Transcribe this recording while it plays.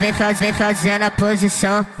Vem fazendo a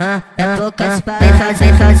posição, é poucas palavras.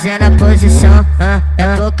 Vem fazendo a posição,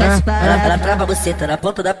 é poucas palavras. Ela trava você, tá na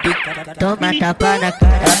ponta da pica. Toma tapa na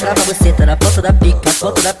cara. Ela trava você, tá na ponta da pica.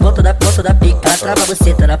 Ponta da pica. Ela trava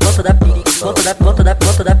você, tá na ponta da pica. Ponta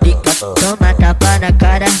da pica. Toma tapa na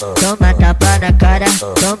cara. Toma tapa na cara.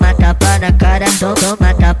 Toma tapa na cara.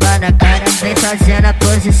 Toma tapa na cara. Vem fazendo a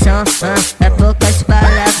posição, é poucas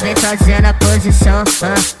palavras. Vem fazendo a posição,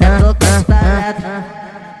 é poucas palavras.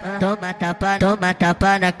 Toma tapa na cara, toma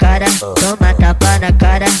tapa na cara, toma tapa na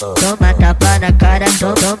cara, toma tapa na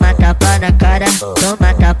cara,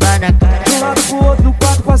 toma tapa na cara. De um lado pro outro, do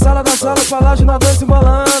quarto pra sala, da sala pra lá, na dança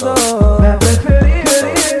embolando. É preferir.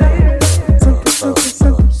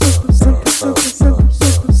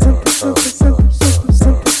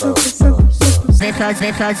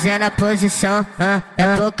 Vem fazendo a posição,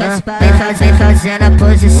 é poucas palavras. Vem fazendo a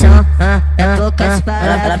posição, é poucas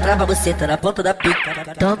palavras. Ela trava você, tá na ponta da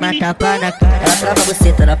pica. Toma tapa na cara. Ela trava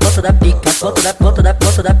você, tá na ponta da pica. Ponta da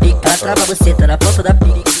pica. Ela trava você, tá na ponta da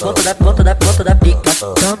pica. Ponta da pica.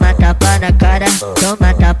 Toma tapa na cara,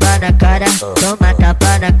 toma tapa na cara, toma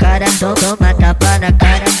tapa na cara, toma tapa na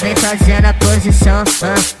cara. Vem fazendo a posição,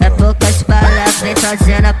 é poucas palavras. Vem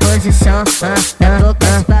fazendo a posição, é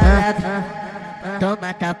poucas palavras.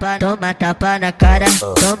 Toma tapa na cara, toma tapa na cara,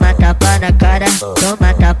 toma tapa na cara,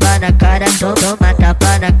 toma tapa na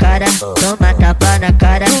cara, toma tapa na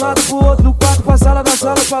cara. De um lado pro outro, do quarto pra sala, da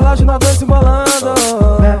sala pra lá, na dança embolando.